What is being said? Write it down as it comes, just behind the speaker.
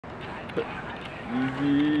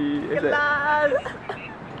Gigi. Kelas.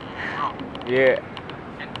 Dia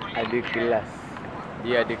ada kelas.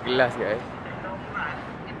 Dia ada kelas guys.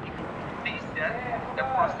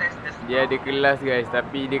 Dia ada kelas guys.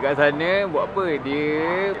 Tapi dia kat sana buat apa?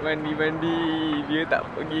 Dia mandi-mandi. Dia tak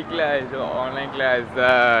pergi kelas. Online kelas.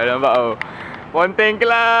 Nampak tau? Ponteng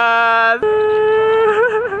kelas.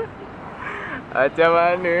 Macam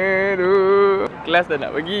mana tu? Kelas tak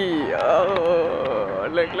nak pergi. Oh,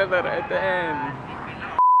 online kelas tak nak attend.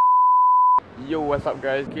 Yo, what's up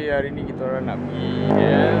guys? Okay, hari ni kita orang nak pergi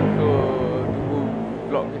KL. So, tunggu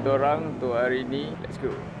vlog kita orang untuk hari ni. Let's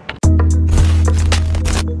go.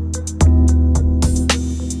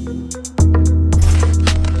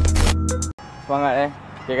 Semangat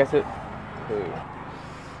pakai kasut.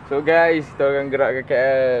 So guys, kita akan gerak ke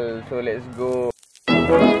KL. So let's go.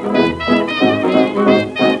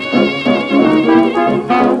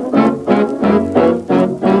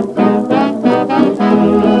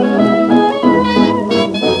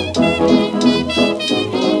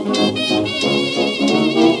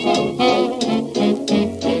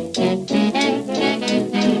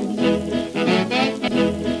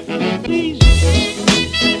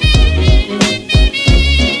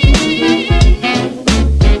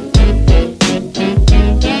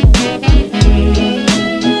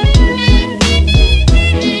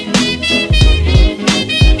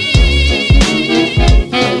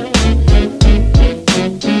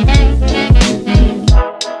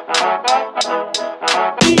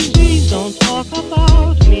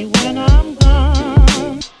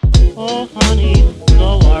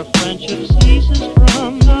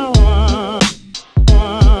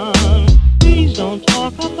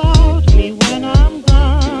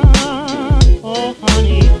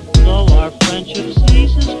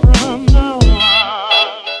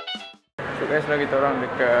 Kita orang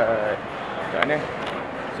dekat mana?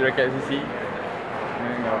 Sudah kat sisi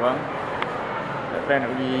dengan abang. Tak plan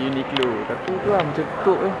nak pergi Uniqlo. Tapi tu lah macam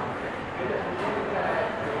tutup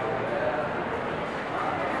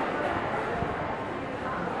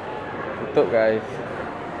Tutup guys.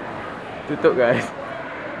 Tutup guys.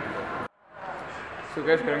 So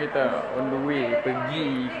guys, sekarang kita on the way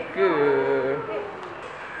pergi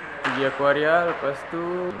Aquaria. Lepas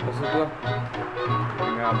tu lah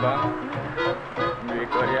dengan abang pergi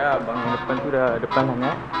Aquaria. Abang yang depan tu dah depan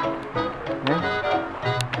sangat.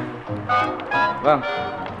 Bang,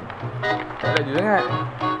 tak laju sangat.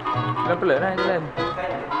 Pelan-pelan lah jalan.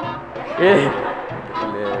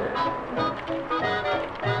 Pelan.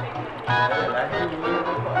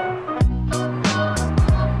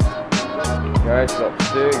 Guys,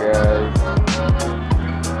 lobster guys.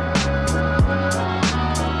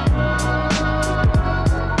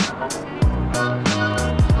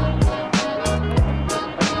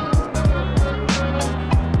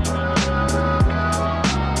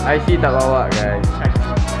 IC tak bawa guys.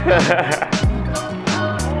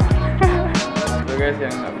 So guys,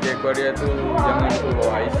 yang nak pergi Aquaria tu jangan lupa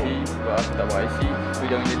bawa IC. Sebab aku tak bawa IC, tu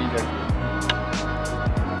jangan jadi lagi.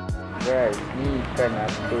 Guys, ni ikan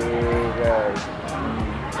apa guys?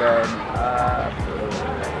 Ikan apa?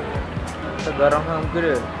 Tak garang sangat muka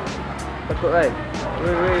dia. Takut kan?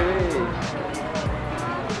 Weh.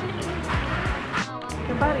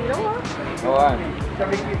 Kembali lawa. Lawan.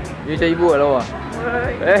 Dia cari ibu lah lawa.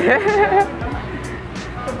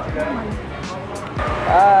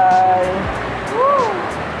 Hai.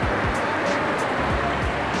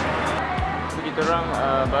 So kita orang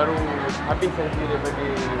baru habis saja daripada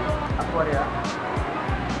Aquaria.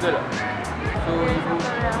 Betul tak? So ibu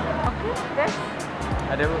Okey, best.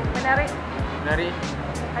 ada apa? Menarik.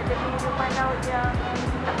 Ada kehidupan laut yang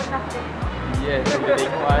tak pernah ada. Yes, kita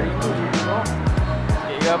tengok hari tu tengok.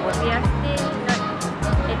 Kira apa? We are still not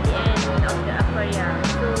at the end of the Aquaria.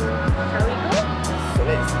 So, shall we go? So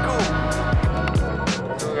let's go.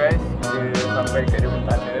 So guys, kita sampai kat dia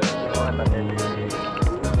tunnel. Tengok tunnel dia.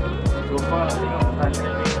 So far tengok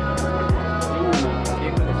tunnel ni.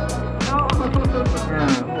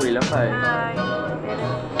 Oh, lambai. Hai.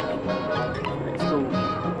 Let's go.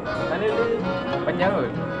 Tunnel dia panjang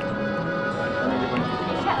kot. Tunnel dia panjang.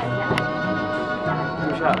 Tu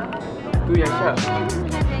Syak. Tu yang Syak.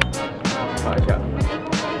 Nampak Syak.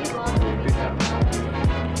 Tu Syak.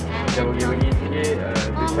 Kita bagi sikit.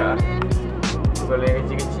 Tu Syak. Kalau yang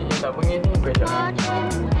kecil-kecil yang tak bengis ni bukan Syak.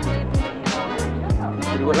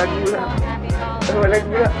 Dia buat lagu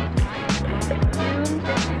pula.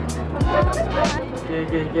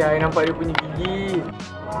 Okay, I nampak dia punya gigi.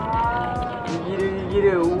 Gigi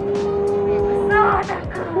dia. Besar dah.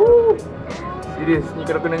 Serius, ni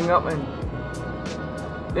kalau kena ngap kan.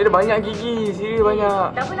 Dia ada banyak gigi, serius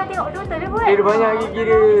banyak. Tak pernah tengok doktor dia buat. Dia ada banyak gigi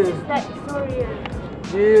dia. This is like so real.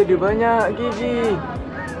 Dia ada banyak gigi.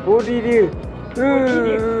 Body dia.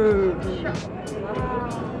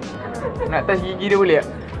 Nak touch gigi dia boleh tak?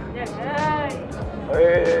 Jangan.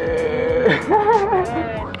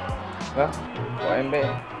 Ha? Buat embek.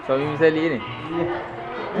 Suami Misali ni?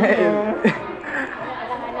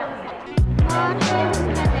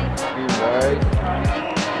 Guys.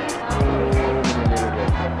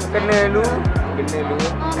 Kena lu.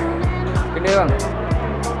 Kena bang.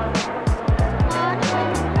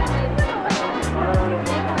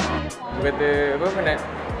 Dia kata apa penat?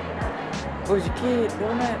 Oh sikit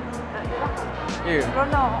donat. Ya.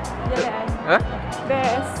 Seronok jalan. Ha?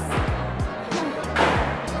 Best.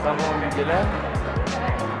 Sama orang jalan.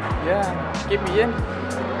 Ya, KP kan.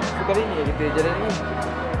 Sekali ni kita jalan ni.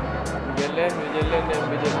 Berjalan.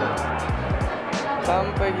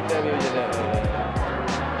 Sampai kita habis berjalan.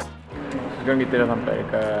 Sekarang kita dah sampai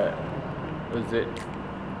dekat OZ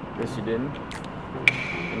Presiden.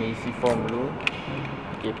 Kena isi form dulu.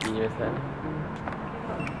 KP nya asal.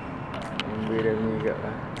 Member dah mengikat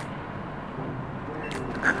lah.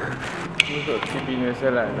 Untuk KP nya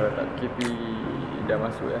asal lah. Kalau tak KP dah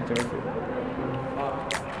masuk lah macam tu.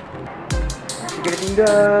 Kita kena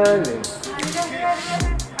tinggal.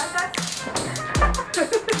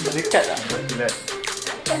 Dekat tak? Dekat.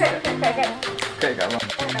 Dekat kat abang.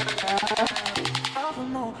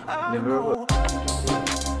 Dia berapa?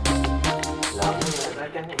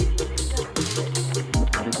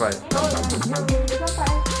 Sampai.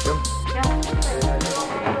 Jom.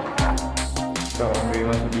 So, ambil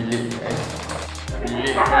masuk bilik guys.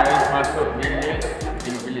 Bilik guys, masuk bilik.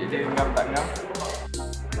 Bilik dia ngam tak ngam.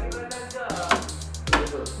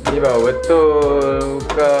 Ni baru betul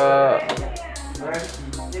buka.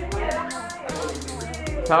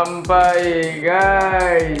 Sampai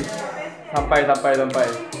guys. Sampai.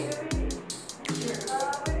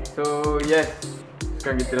 So yes,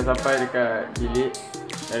 sekarang kita dah sampai dekat bilik.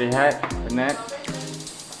 Dah rehat, penat.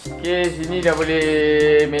 Okay, sini dah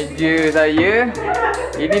boleh meja saya.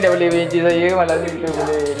 Ini dah boleh meja saya. Malam ni kita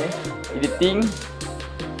boleh ni editing.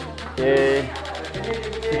 Okay,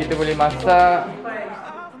 so, kita boleh masak.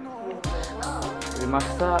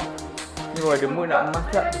 Ni ada mood nak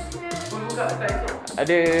masak.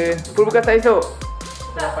 Ada full buka tak esok?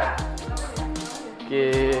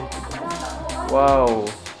 Okay. Wow.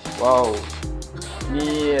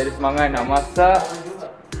 Ni ada semangat nak masak.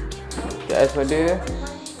 Kita ais pada.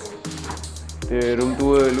 Kita room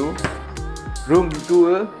tour dulu.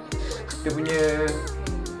 Kita punya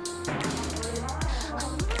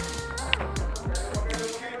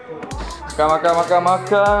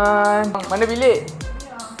makan. Mana bilik?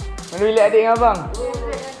 Mana bilik adik dengan abang?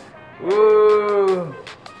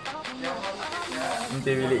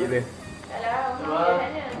 Nanti bilik kita.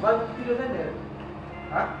 Abang tidur sana?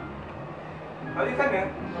 Ha? Abang sana?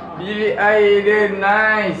 Bilik air dia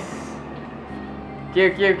nice.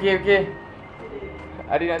 Okay.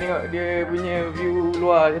 Adik nak tengok dia punya view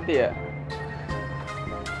luar cantik tak?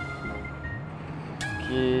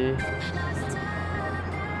 Okay.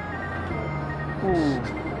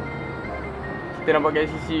 Kita nampak kat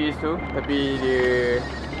sisi tu, tapi dia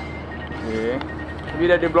tapi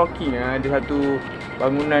dah ada blocking lah. Ada satu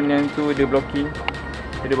bangunan yang tu ada blocking.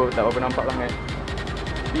 Dia baru tak apa nampak sangat.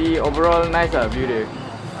 Tapi overall nice lah view dia.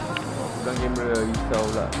 Pegang kamera risau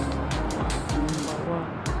pula.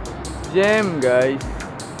 Jam guys.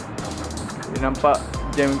 Dia nampak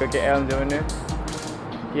jam kat KL macam mana.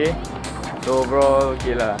 Okay. So overall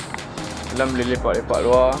okay lah. Dalam boleh lepak-lepak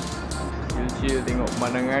luar. Chill tengok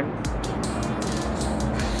pemandangan.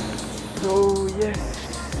 So yes.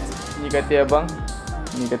 Ni katil abang.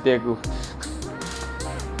 Ni katil aku.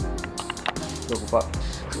 So aku pak.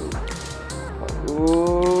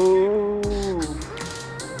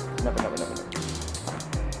 Penat.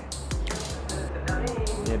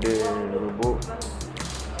 Ni ada lubuk.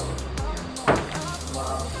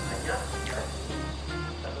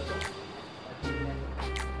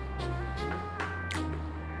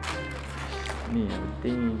 Ni yang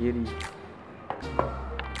penting ni kiri.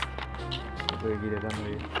 Apa lagi dalam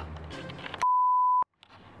dia?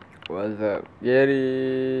 What's up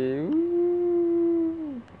Gary?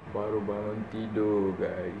 Baru bangun tidur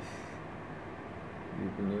guys. Dia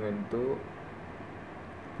punya ngantuk.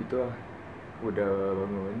 Itu lah. Aku dah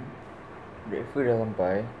bangun. Breakfast dah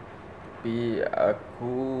sampai. Tapi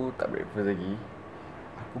aku tak breakfast lagi.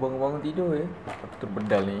 Aku bangun-bangun tidur je. Aku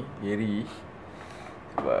terbedal ni Gary.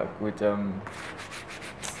 Sebab aku macam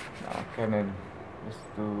nak makan kan. Lepas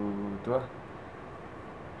tu lah.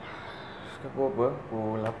 Sekarang pukul apa?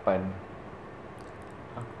 Pukul 8.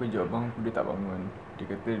 Aku kerja abang aku, dia tak bangun. Dia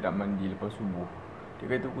kata dia nak mandi lepas subuh. Dia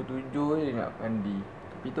kata pukul 7 je dia nak mandi.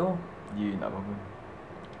 Tapi tu dia nak bangun.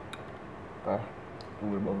 Aku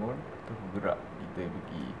boleh bangun, aku gerak, kita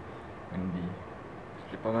pergi mandi.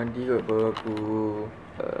 Lepas mandi kot baru aku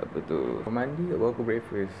lepas mandi kot baru aku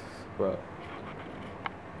breakfast. Sebab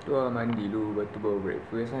tu lah mandi dulu, lepas tu baru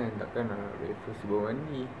breakfast kan. Takkan nak breakfast baru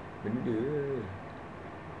mandi. Benda.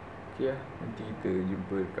 Okay lah, nanti kita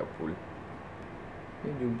jumpa kat pool.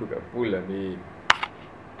 Jumpa kat pool lah babe.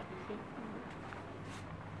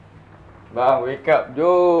 Bang, wake up,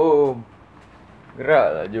 jom. Gerak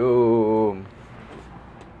lah, jom.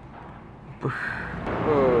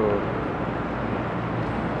 Oh.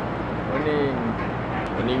 Morning.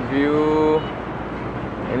 Morning view.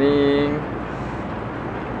 Morning.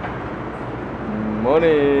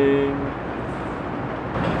 Morning.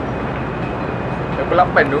 Pukul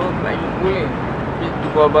 8 tu, nak pergi pool ni.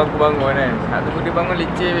 Tunggu abang aku bangun kan. Nak tunggu dia bangun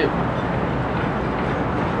leceh babe.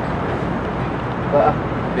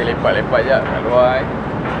 Dia lepak-lepak je kat luar kan.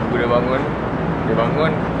 Tunggu dia bangun. Dia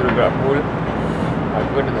bangun, terus gerak pool.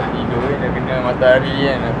 Aku dah tak tidur kan. Dah kena matahari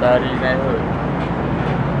kan. Matahari naik kot.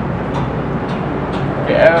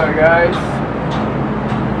 KL guys.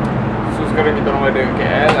 So sekarang kita orang ada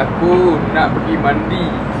KL. Aku nak pergi mandi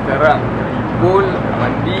sekarang. Pergi pool, nak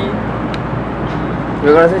mandi.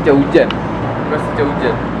 Aku rasa macam hujan.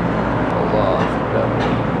 Allah, sedap.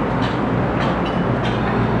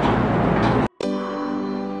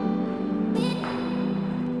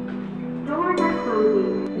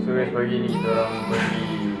 So guys, pagi ni kita orang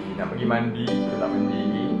nak pergi mandi. Kita tak mandi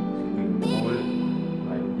lagi. Pool,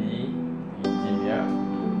 mandi, pergi gym ya.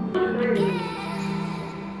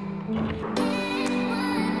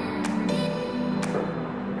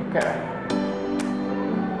 Dekat lah.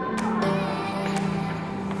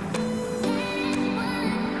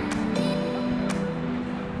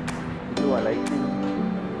 Lighting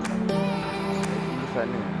di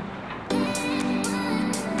sana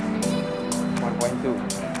 1.2.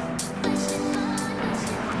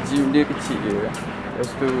 Gym dia kecil je. Lepas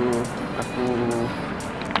tu aku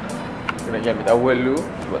kena pergi ambil towel dulu.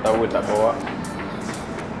 Sebab towel tak bawa.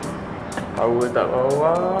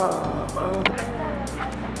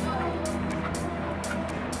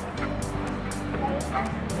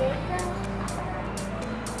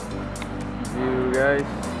 View guys.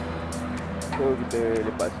 So kita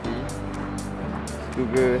lepas situ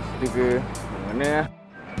ke mana lah.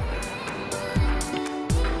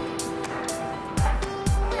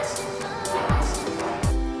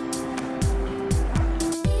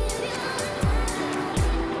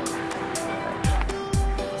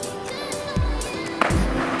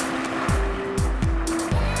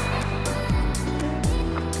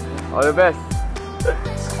 All the best.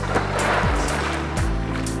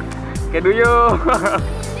 Can do you.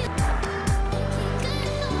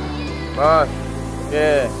 Bos,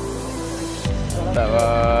 okay. Tak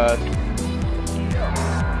bos.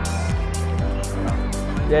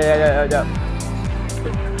 Ya, jap.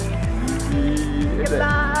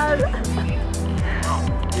 Kelas.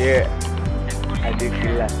 Ya, ada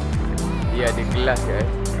kelas. Dia ada kelas guys.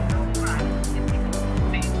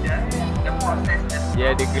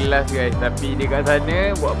 Dia ada kelas guys. Tapi dia kat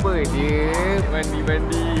sana buat apa? Dia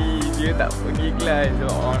mandi-mandi. Dia tak pergi kelas.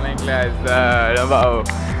 So, online kelas. Nampak tau?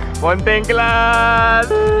 Ponteng kelas.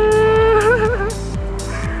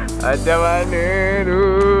 Macam mana tu?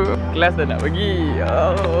 Kelas tak nak pergi.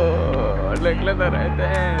 Online kelas tak nak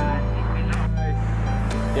attend.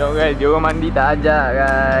 Tengok guys, diorang mandi tak ajak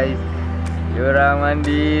guys. Diorang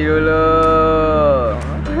mandi dulu.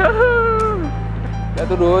 Nak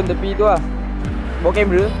turun tepi tu lah. Bawa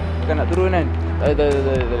kamera. Bukan nak turun kan. Tak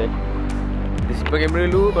boleh. Dia simpan kamera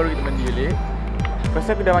dulu, baru kita mandi balik.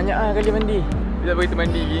 Pasal aku dah banyak lah kali mandi. Kita bagi kita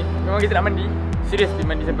mandi lagi. Memang kita nak mandi. Serius kita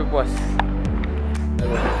mandi sampai puas.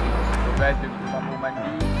 So guys, kita mampu mandi.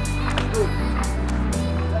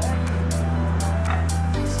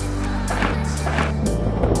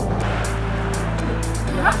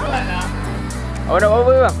 Awak nak buat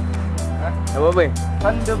apa bang? Nak buat apa?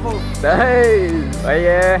 Thunderbolt. Nice. Baik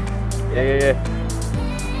ya. Ya.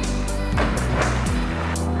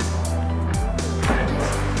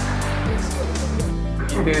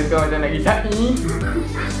 Kita sekarang macam nak pergi syai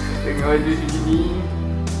dengan baju segini.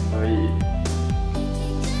 Baik.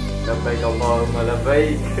 Labbaik Allahumma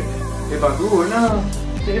labbaik. Bang turun lah.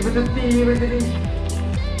 Jadi berhenti macam ni.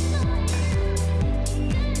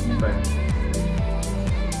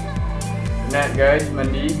 Penat guys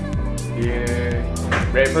mandi. Dia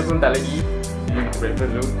breakfast pun tak lagi. Dia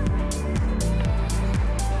breakfast dulu.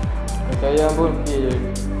 Sayang pun okey je.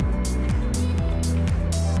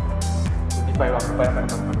 Depan bang, depan.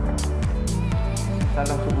 Salah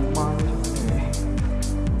satu rumah ni.